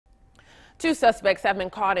Two suspects have been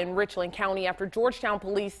caught in Richland County after Georgetown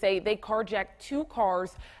police say they carjacked two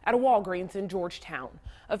cars at a Walgreens in Georgetown.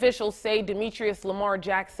 Officials say Demetrius Lamar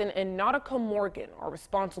Jackson and Nautica Morgan are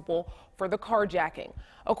responsible for the carjacking.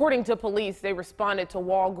 According to police, they responded to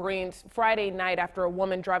Walgreens Friday night after a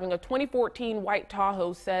woman driving a 2014 white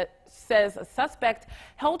Tahoe says a suspect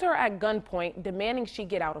held her at gunpoint, demanding she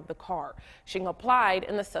get out of the car. She complied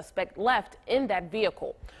and the suspect left in that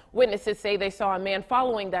vehicle. Witnesses say they saw a man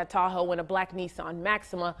following that Tahoe in a black Nissan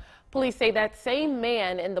Maxima. Police say that same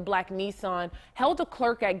man in the black Nissan held a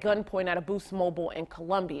clerk at gunpoint at a Boost Mobile in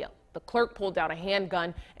Columbia. The clerk pulled out a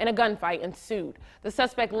handgun and a gunfight ensued. The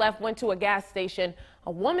suspect left, went to a gas station.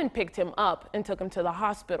 A woman picked him up and took him to the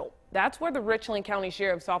hospital. That's where the Richland County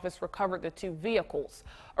Sheriff's Office recovered the two vehicles.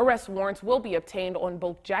 Arrest warrants will be obtained on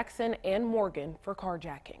both Jackson and Morgan for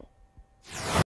carjacking.